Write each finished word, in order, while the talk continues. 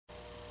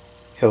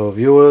Hello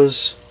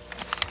viewers,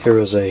 here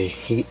is a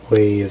Heat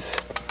Wave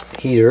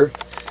heater.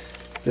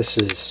 This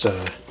is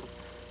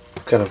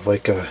kind of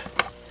like a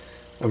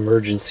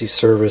emergency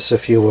service,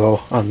 if you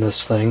will, on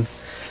this thing.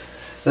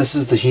 This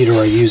is the heater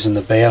I use in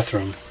the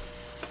bathroom.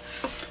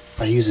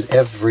 I use it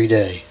every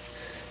day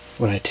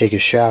when I take a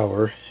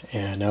shower,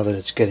 and now that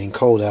it's getting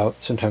cold out,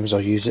 sometimes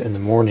I'll use it in the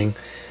morning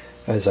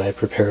as I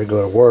prepare to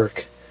go to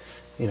work,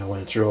 you know,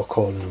 when it's real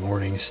cold in the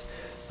mornings.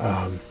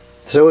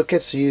 So it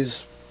gets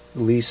used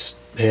at least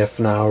half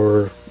an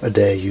hour a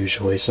day,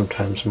 usually,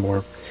 sometimes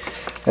more.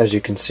 As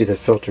you can see, the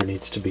filter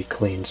needs to be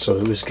cleaned, so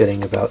it was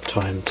getting about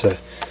time to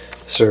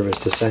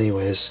service this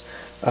anyways.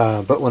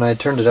 But when I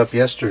turned it up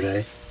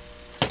yesterday,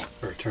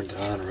 or turned it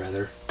on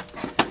rather,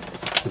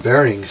 the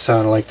bearings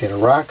sounded like they had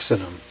rocks in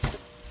them.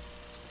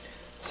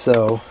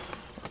 So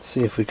let's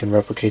see if we can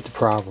replicate the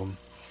problem.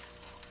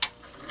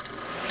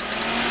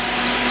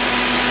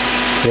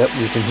 Yep,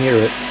 you can hear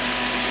it.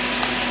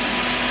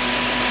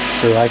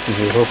 Or I can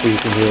hear it. Hopefully you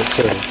can hear it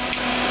too.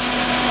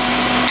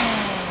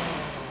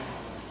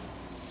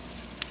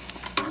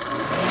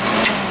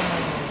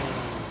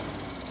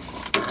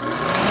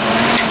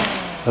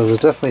 There's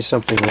definitely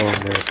something wrong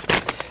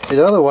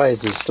there.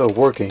 Otherwise it's still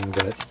working,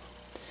 but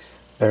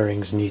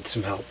bearings need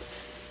some help.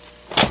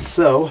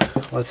 So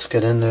let's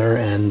get in there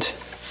and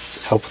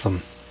help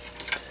them.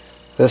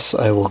 This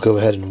I will go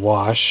ahead and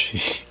wash.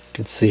 You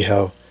can see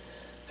how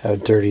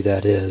dirty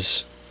that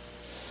is.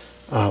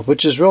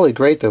 Which is really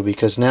great though,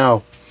 because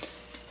now,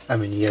 I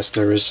mean, yes,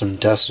 there is some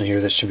dust in here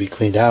that should be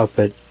cleaned out,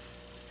 but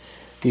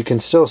you can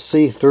still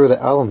see through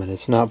the element.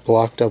 It's not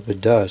blocked up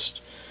with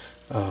dust,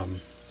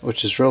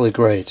 which is really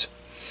great.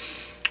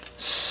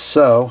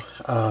 So,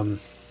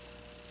 if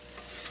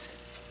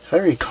I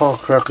recall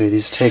correctly,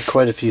 these take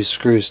quite a few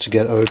screws to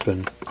get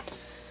open.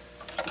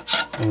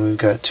 And we've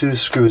got 2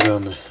 screws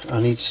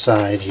on each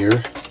side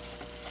here.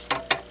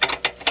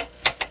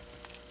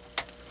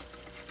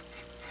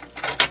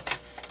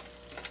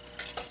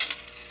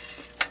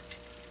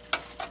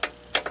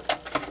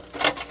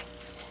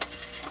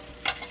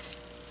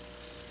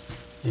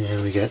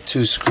 And we got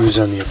 2 screws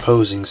on the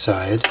opposing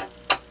side.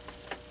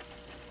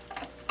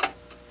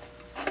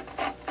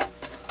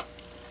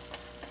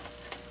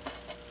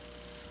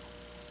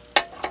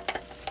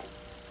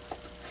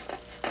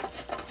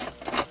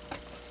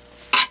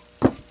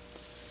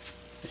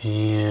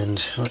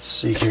 And let's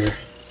see here.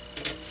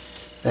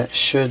 That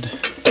should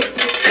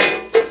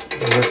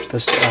lift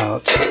this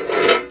out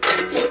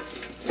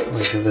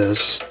like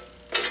this.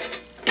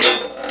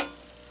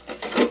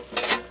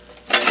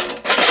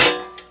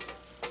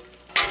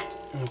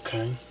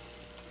 Okay.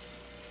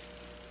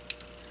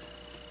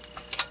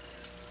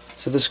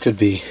 So this could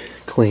be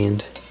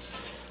cleaned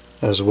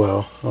as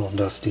well. A little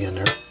dusty in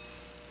there.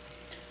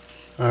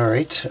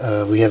 Alright,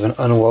 we have an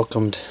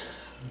unwelcomed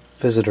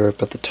visitor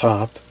up at the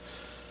top.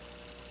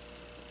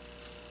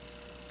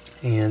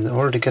 And in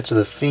order to get to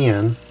the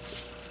fan,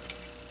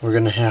 we're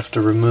going to have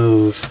to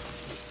remove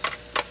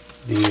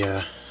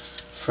the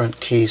front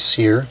case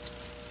here.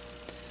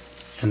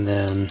 And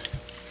then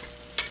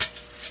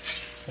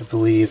I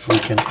believe we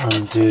can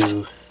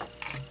undo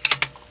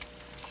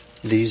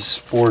these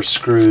 4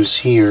 screws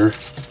here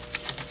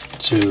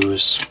to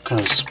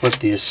kind of split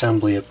the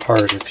assembly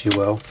apart, if you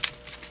will.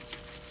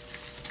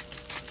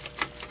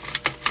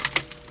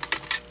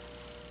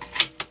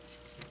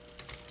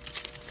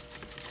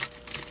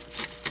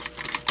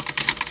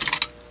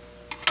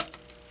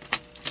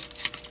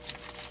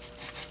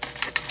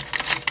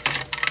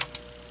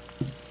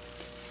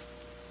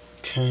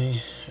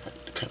 Okay,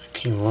 that kind of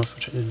came off,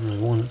 which I didn't really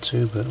want it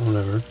to, but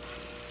whatever.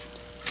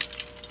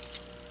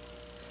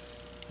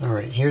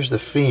 Alright, here's the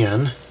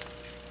fan,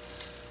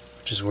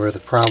 which is where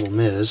the problem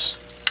is.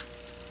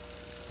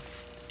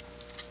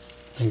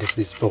 I guess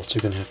these bolts are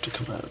going to have to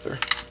come out of there.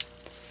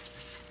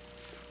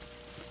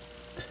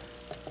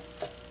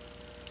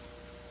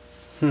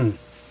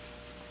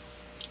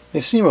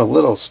 They seem a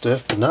little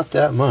stiff, but not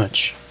that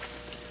much.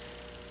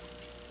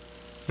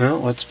 Well,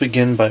 let's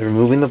begin by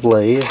removing the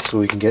blade so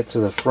we can get to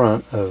the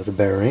front of the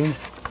bearing.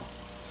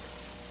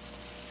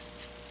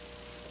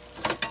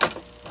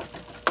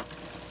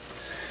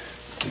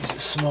 Use a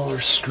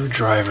smaller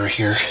screwdriver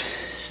here,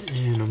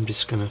 and I'm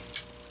just going to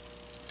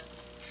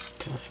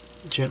kind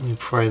of gently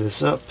pry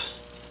this up.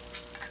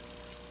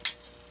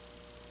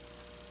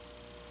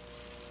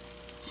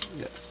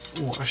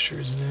 Got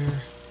washers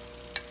there.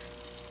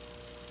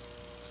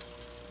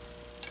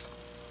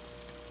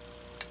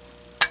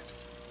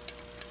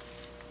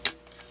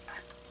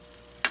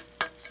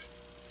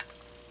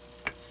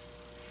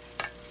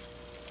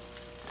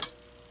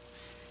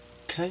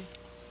 Okay,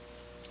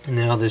 and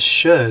now this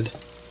should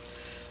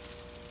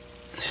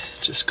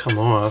just come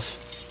off.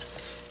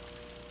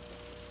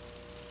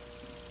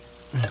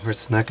 Of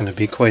course, it's not going to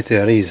be quite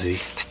that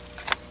easy.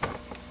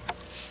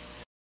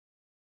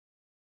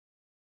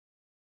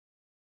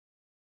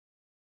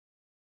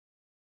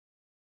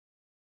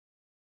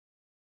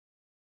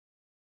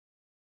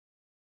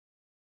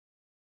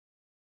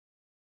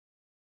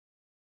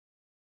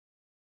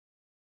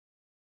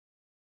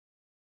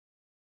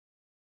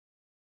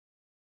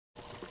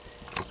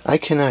 I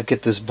cannot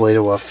get this blade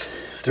off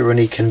through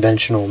any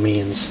conventional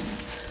means.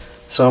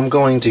 So I'm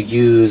going to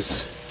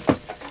use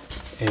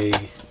a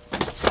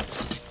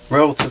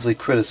relatively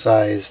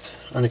criticized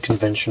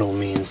unconventional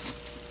means.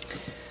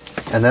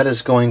 And that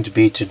is going to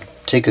be to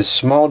take a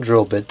small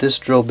drill bit. This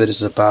drill bit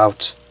is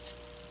about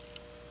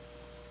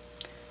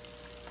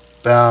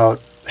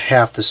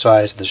half the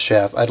size of the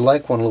shaft. I'd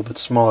like one a little bit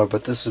smaller,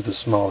 but this is the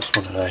smallest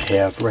one that I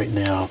have right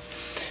now.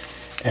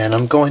 And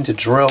I'm going to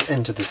drill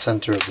into the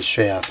center of the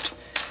shaft.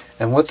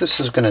 And what this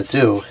is going to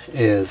do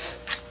is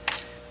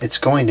it's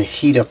going to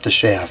heat up the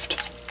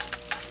shaft.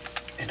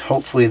 And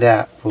hopefully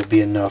that will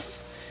be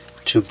enough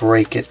to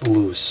break it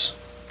loose.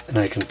 And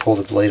I can pull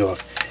the blade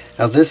off.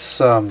 Now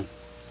this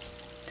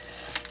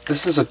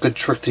is a good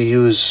trick to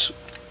use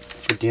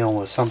for dealing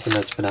with something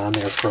that's been on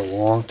there for a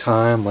long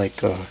time,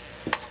 like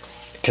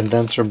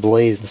condenser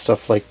blades and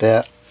stuff like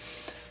that.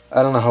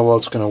 I don't know how well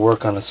it's going to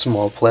work on a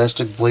small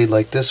plastic blade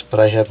like this, but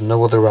I have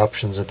no other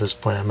options at this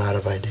point. I'm out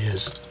of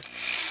ideas.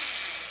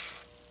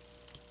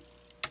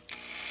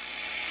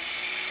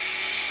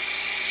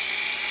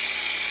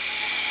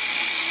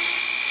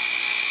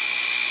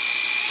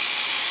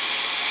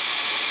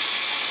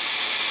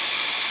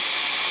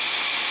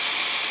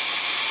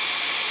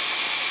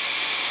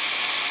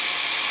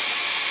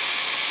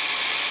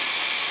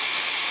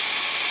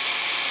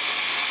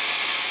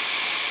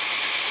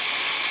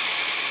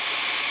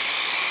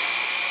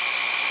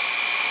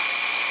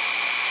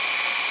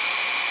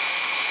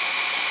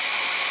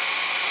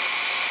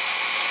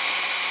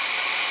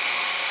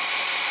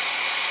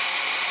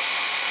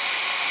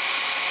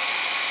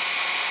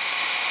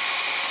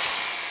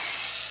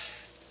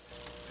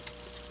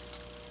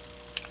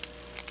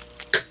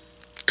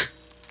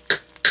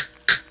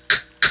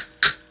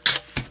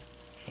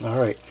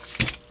 Alright,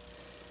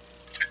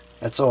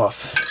 that's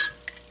off.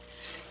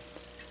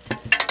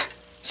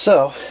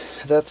 So,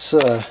 that's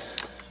a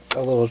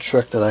little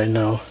trick that I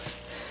know.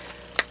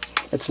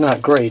 It's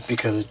not great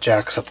because it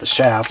jacks up the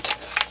shaft,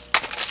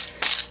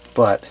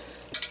 but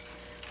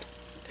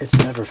it's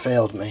never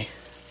failed me.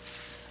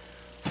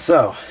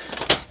 So,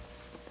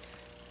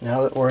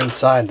 now that we're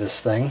inside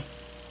this thing,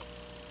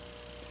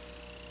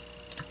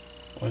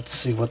 let's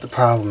see what the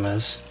problem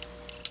is.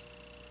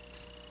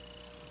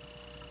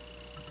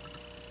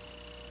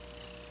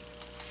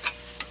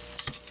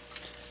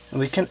 And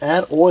we can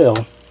add oil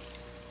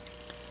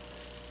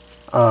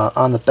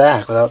on the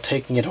back without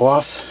taking it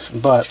off,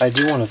 but I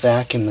do want to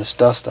vacuum this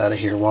dust out of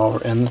here while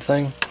we're in the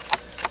thing.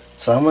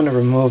 So I'm going to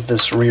remove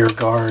this rear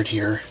guard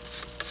here.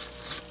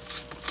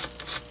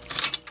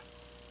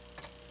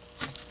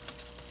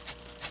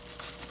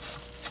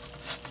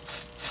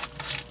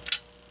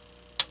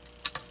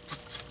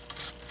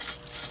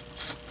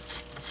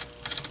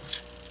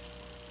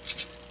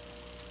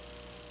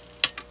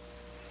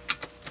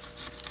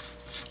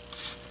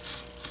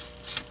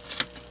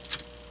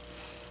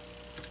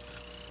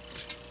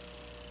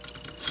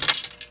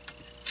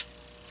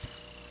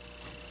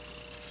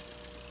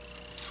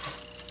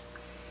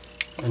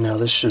 And now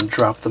this should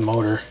drop the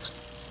motor.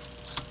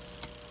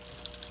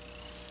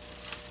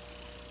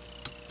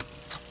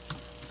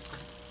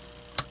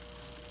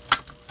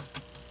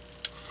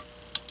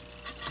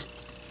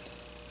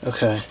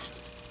 Okay.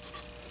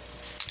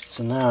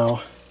 So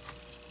now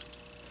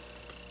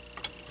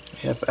we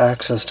have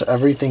access to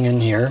everything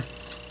in here.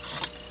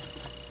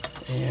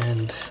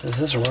 And does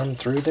this run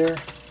through there?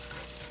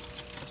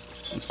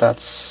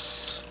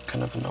 That's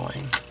kind of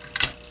annoying.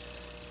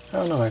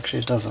 Oh no, actually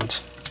it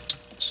doesn't.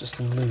 It's just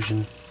an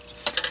illusion.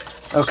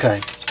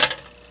 Okay,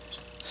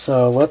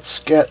 so let's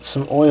get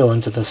some oil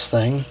into this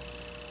thing.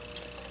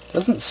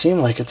 Doesn't seem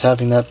like it's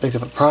having that big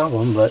of a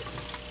problem, but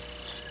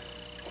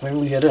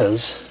clearly it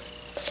is.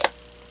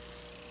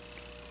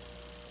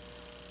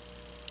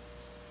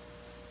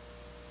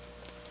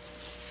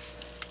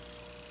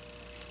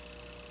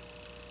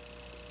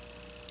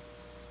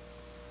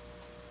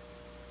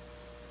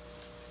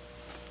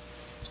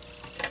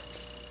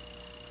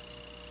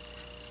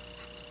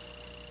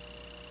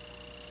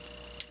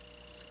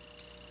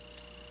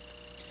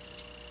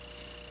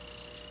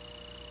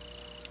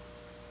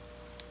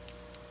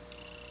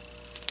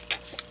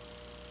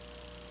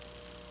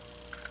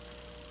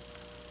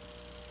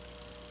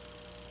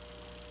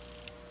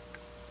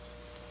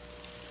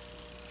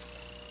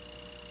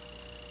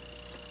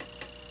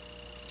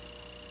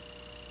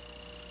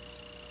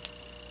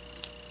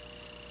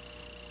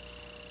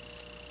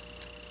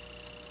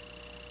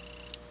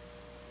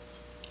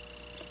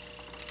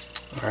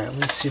 Alright,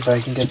 let me see if I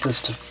can get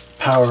this to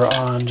power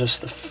on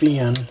just the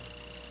fan.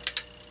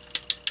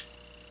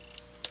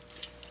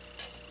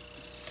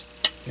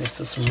 Guess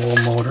there's some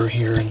little motor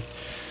here, and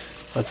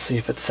let's see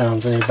if it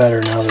sounds any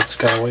better now that it's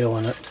got oil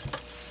in it.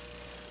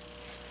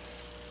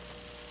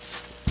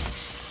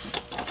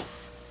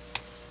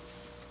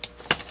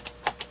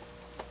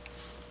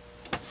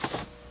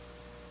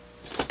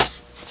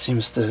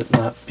 Seems to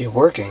not be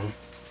working.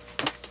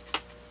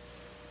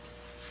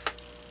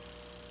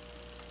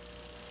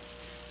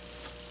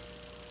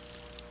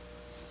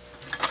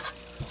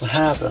 What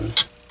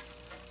happened?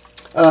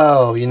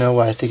 Oh, you know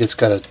what? I think it's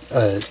got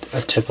a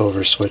tip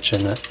over switch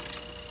in it.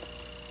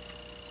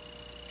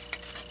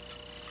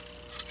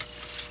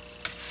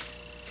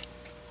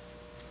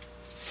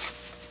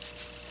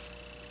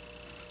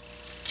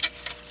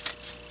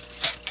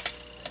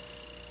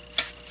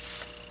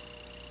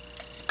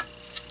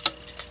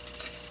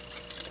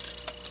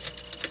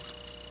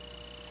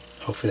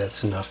 Hopefully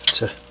that's enough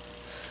to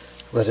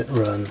let it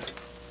run.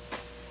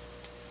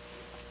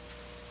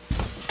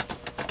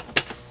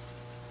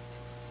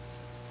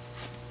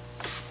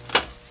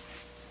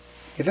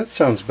 Yeah, that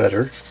sounds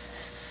better.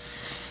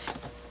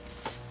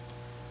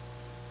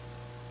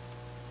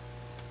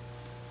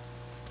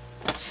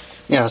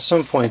 Yeah, at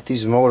some point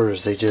these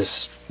motors, they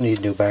just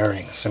need new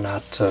bearings. They're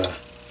not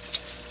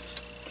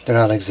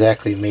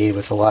exactly made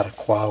with a lot of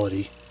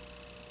quality.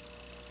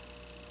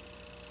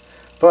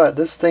 But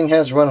this thing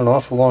has run an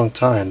awful long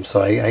time,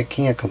 so I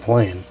can't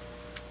complain.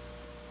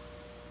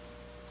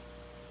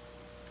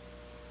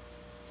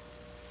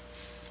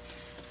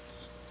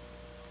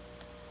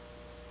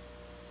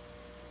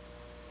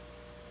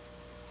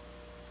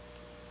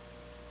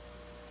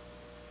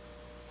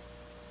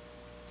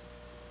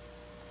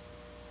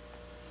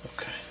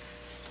 Okay.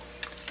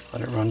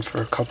 Let it run for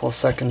a couple of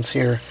seconds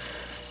here.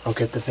 I'll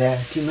get the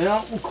vacuum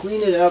out, we'll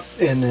clean it up,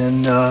 and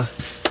then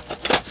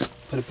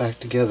put it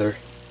back together.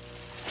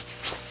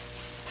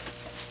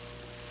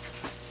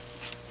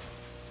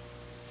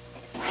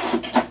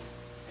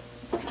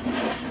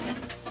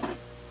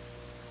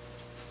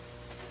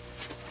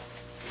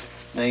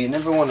 Now you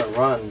never want to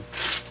run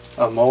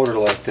a motor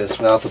like this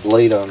without the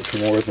blade on for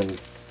more than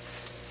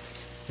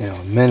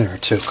a minute or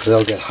two, because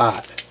they'll get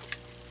hot.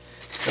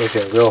 They'll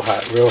get real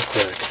hot real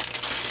quick.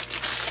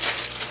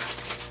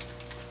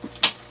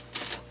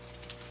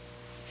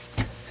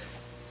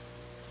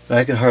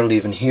 I can hardly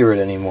even hear it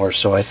anymore,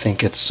 so I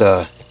think it's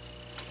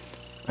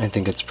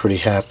pretty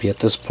happy at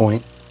this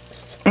point.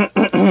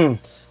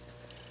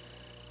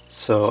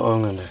 So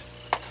I'm gonna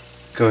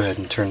go ahead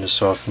and turn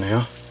this off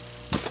now.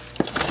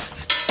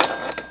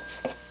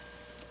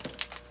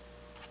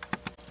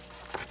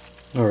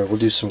 Alright, we'll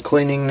do some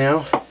cleaning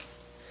now. I'm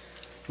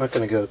not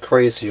going to go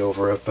crazy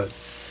over it, but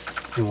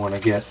we want to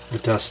get the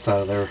dust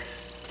out of there,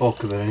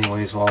 bulk of it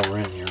anyways, while we're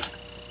in here.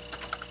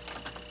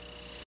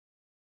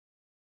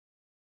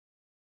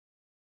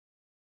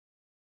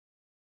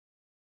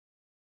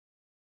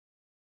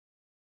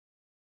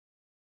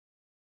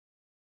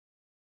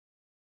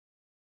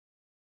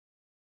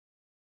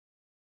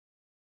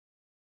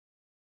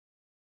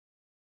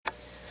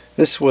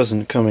 This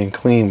wasn't coming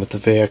clean with the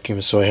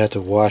vacuum, so I had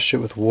to wash it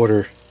with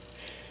water.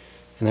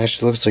 And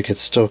actually looks like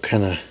it's still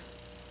kind of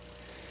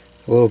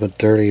a little bit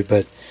dirty,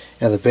 but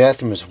yeah, the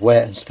bathroom is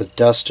wet and so the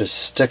dust just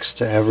sticks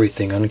to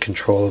everything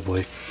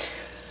uncontrollably.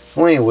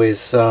 Well,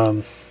 anyways,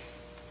 let's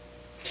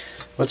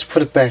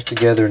put it back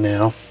together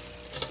now.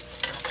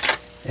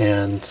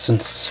 And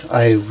since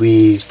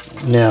we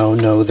now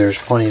know there's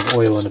plenty of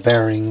oil in the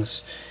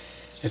bearings,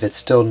 if it's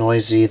still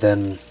noisy,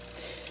 then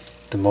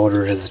the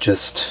motor has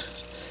just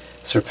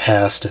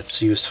surpassed its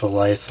useful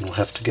life and will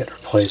have to get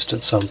replaced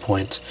at some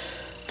point.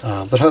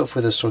 But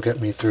hopefully this will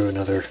get me through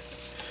another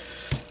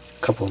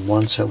couple of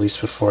months at least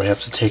before I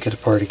have to take it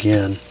apart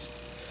again,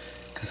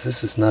 because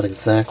this is not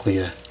exactly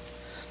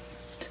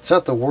it's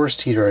not the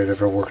worst heater I've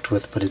ever worked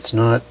with, but it's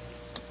not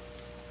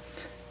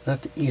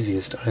the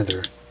easiest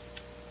either,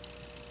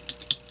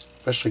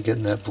 especially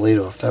getting that blade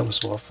off. That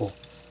was awful.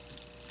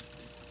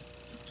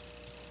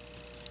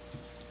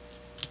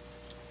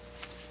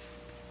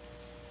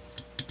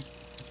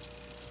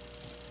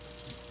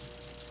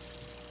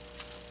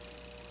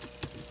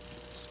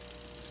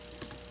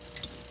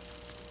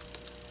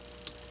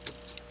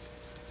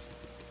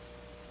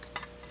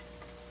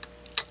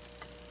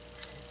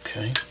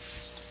 Okay,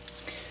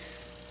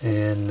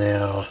 and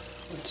now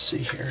let's see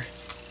here.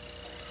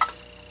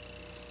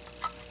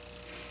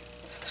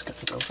 This is going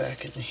to go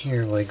back in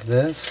here like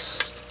this.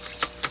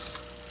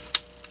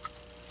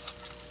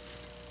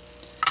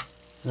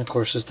 And of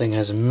course this thing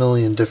has a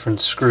million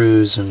different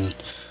screws and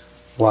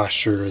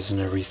washers and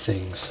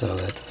everything, so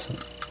that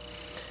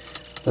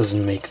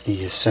doesn't make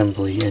the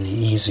assembly any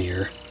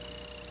easier.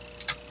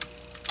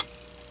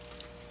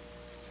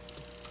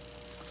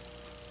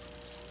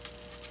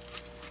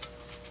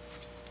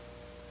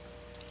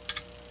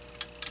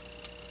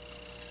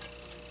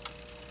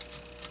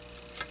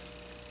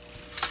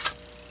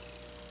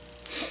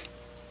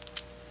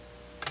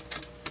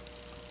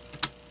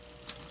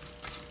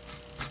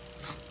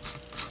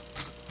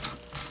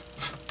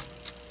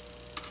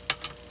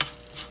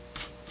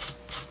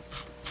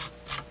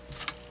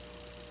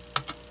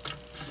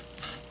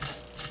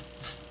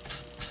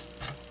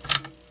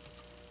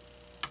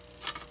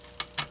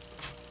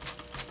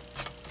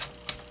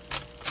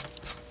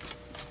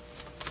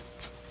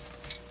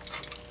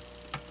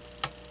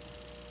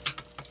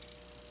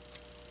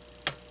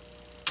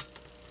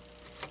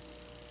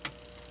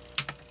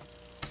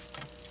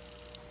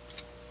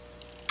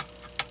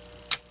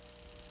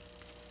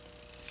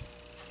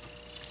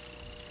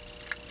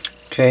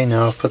 Okay,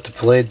 now I'll put the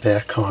blade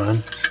back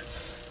on.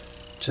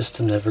 just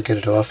to never get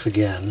it off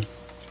again.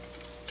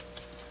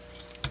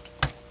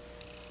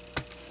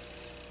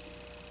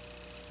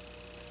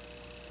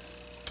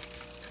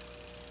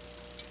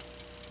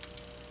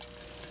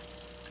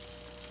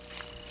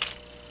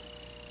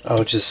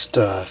 I'll just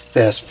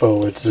fast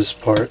forward this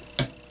part.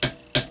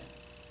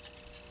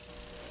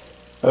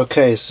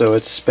 Okay, so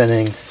it's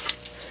spinning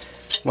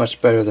much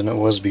better than it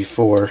was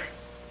before.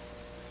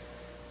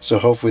 So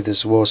hopefully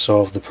this will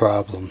solve the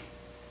problem.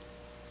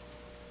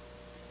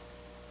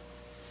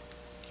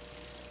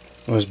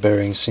 Those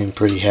bearings seem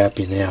pretty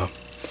happy now.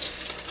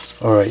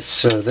 Alright,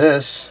 so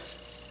this,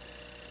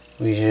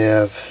 we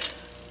have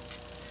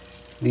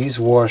these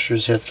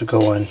washers have to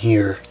go on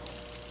here,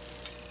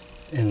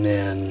 and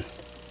then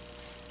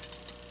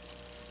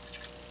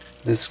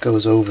this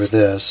goes over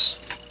this,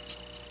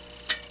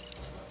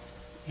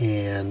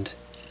 and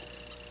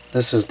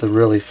this is the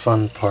really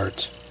fun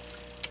part.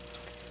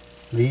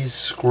 These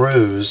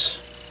screws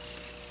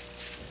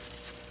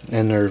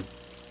and their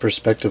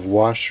respective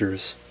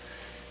washers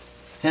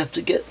have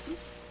to get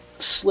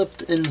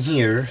slipped in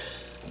here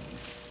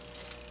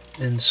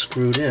and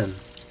screwed in,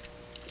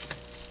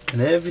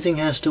 and everything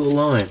has to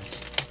align,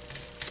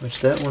 which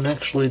that one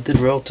actually did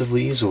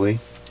relatively easily.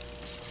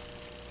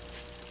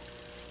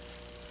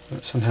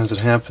 What sometimes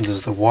what happens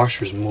is the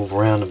washers move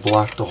around and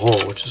block the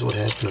hole, which is what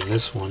happened in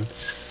this one.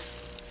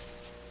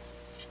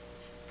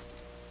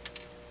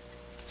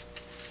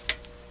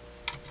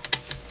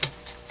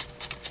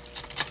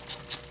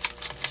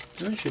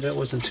 Actually, that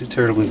wasn't too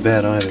terribly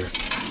bad either.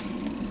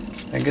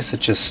 I guess it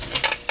just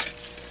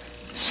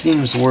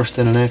seems worse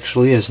than it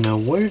actually is. Now,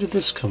 where did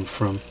this come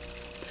from?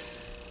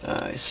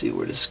 I see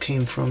where this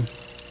came from.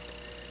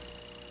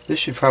 This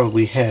should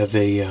probably have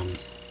a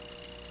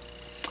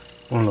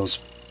one of those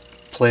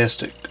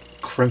plastic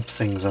crimp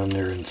things on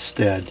there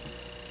instead,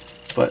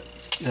 but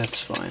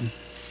that's fine.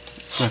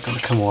 It's not going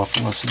to come off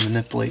unless I'm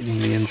manipulating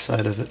the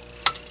inside of it.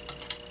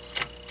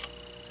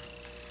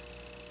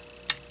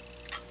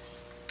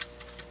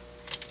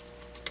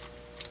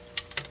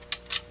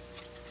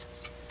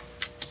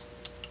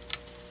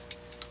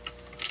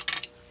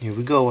 Here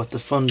we go, let the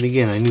fun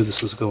begin. I knew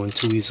this was going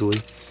too easily.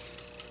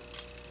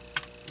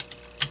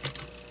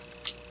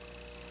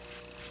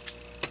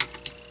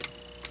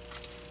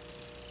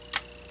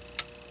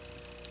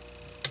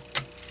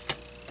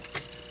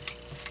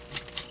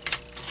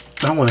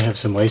 I want to have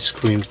some ice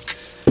cream.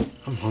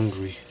 I'm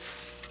hungry.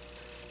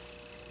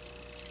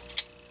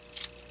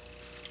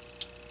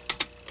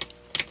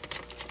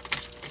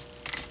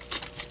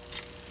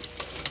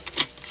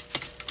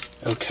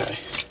 Okay.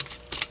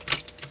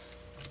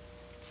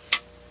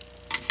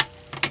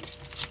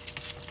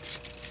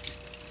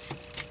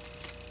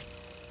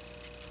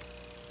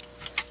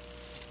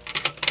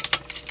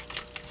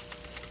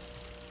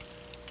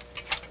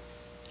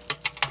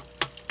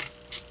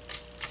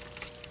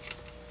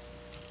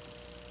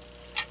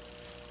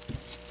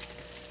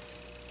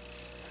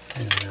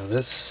 And now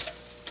this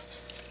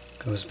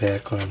goes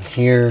back on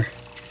here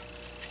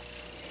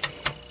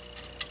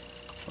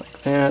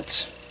like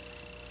that.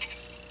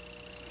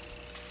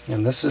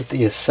 And this is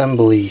the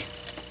assembly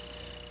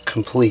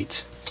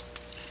complete.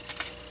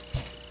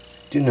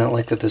 Do not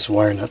like that this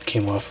wire nut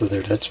came off of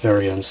there. That's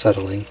very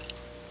unsettling.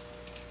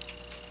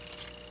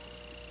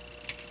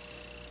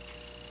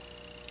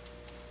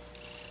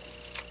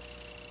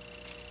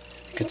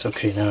 I think it's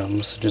okay now. It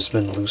must have just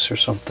been loose or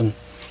something.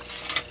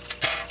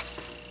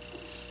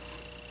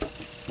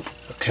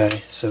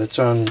 Okay, so it's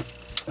on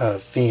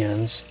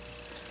fans.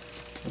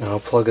 And I'll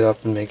plug it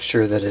up and make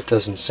sure that it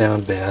doesn't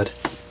sound bad.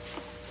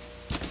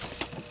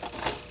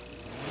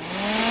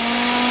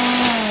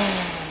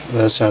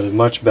 That sounded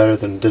much better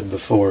than it did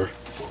before.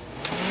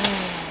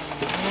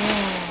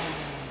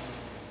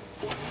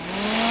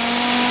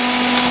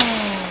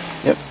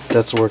 Yep,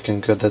 that's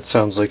working good. That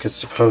sounds like it's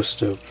supposed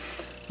to.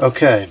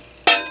 Okay,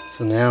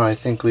 so now I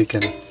think we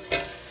can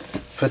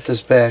put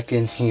this back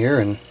in here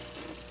and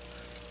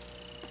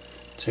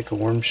take a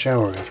warm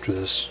shower after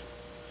this.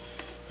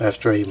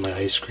 After I eat my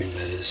ice cream,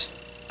 that is.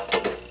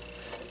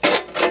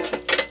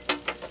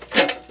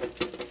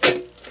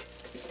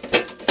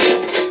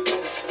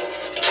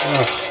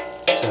 Oh,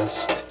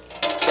 Tess.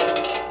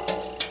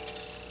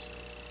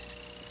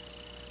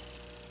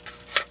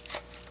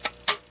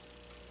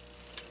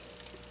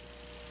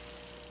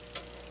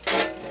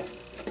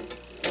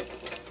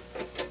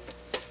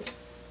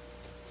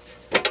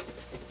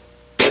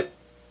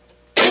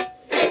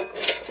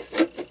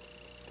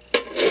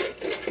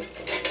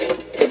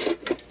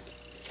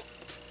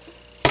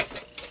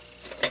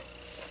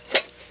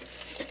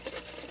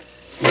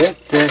 Did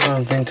that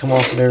daggone thing come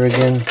off of there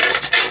again?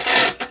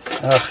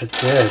 Oh, it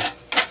did.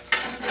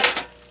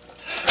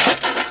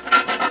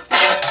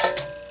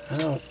 I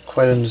don't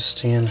quite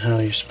understand how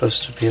you're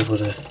supposed to be able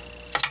to...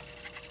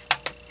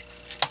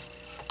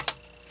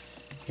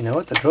 You know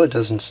what? That really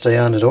doesn't stay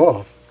on at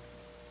all.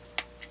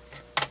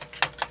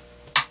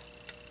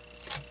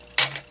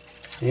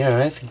 Yeah,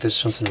 I think there's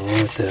something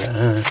wrong with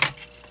that.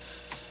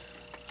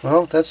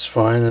 Well, that's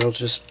fine. It'll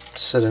just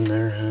sit in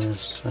there.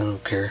 I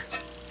don't care.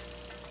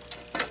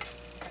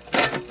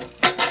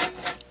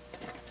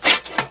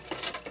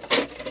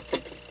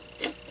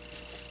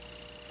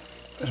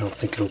 I don't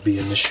think it'll be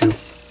an issue.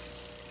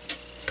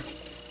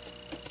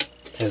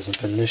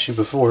 Hasn't been an issue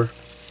before.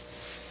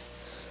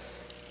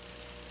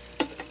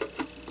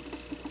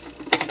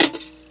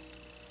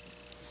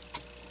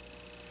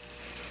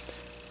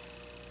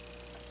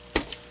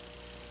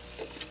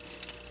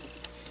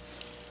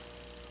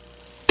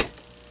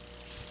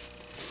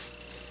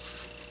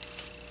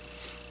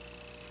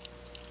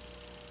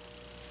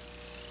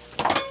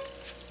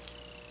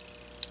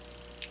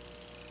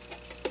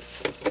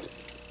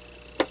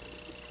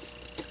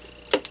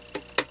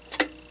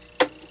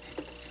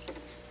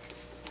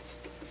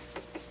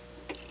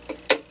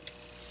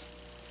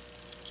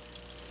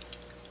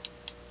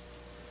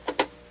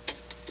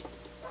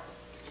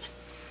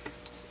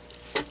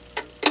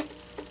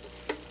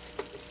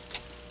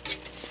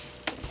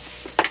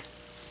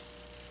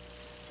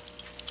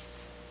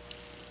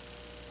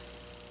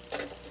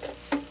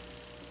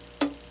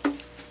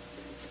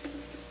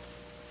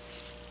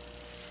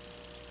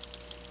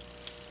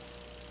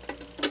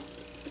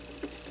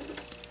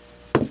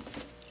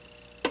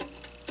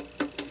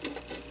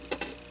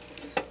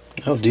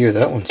 Oh dear,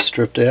 that one's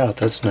stripped out.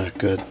 That's not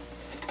good.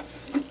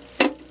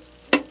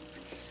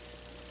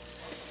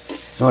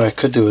 What I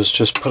could do is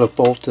just put a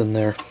bolt in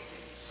there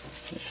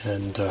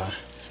and that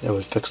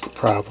would fix the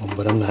problem,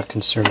 but I'm not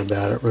concerned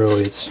about it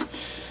really. It's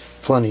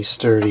plenty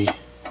sturdy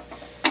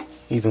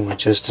even with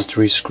just the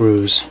 3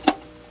 screws.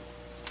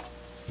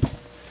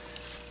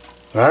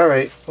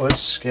 Alright,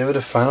 let's give it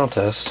a final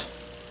test.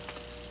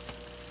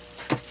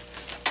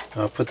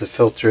 I'll put the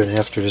filter in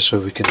after this so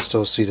we can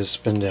still see the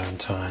spin down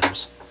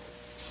times.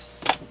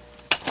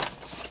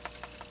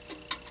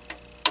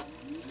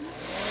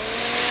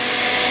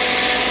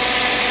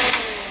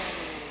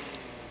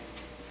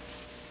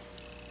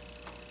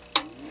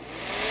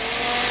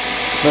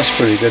 That's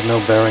pretty good,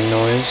 no bearing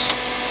noise.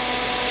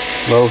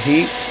 Low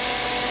heat,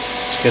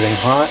 it's getting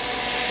hot,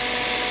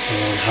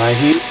 and high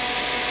heat,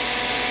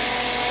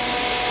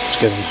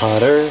 it's getting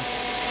hotter.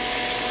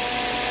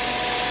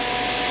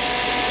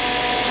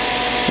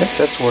 Yep,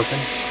 that's working.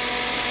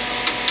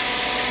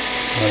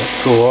 Let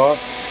it cool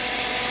off.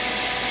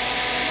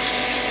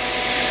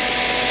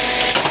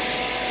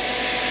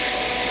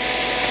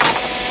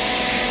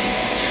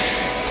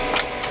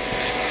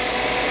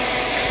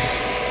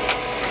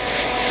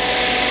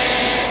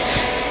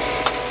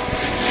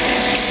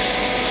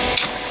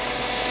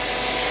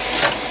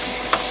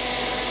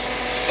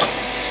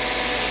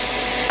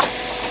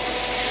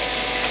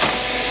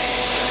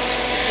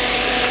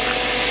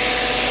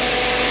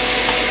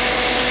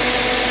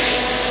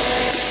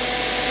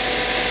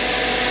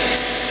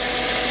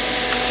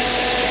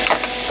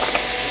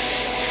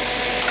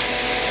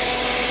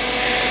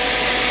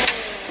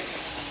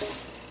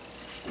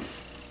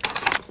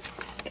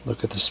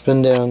 Look at the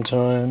spin down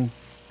time.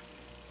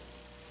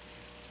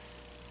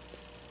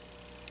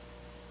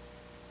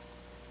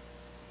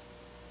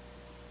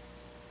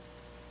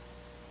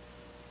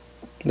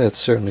 That's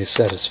certainly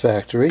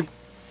satisfactory.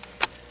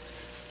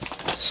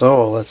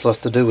 So all that's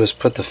left to do is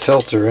put the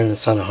filter in.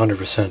 It's on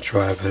 100%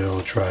 dry, but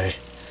it'll dry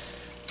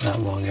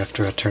not long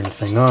after I turn the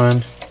thing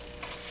on.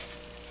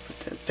 Put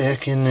that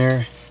back in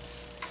there,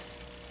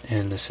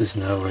 and this is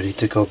now ready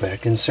to go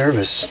back in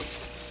service.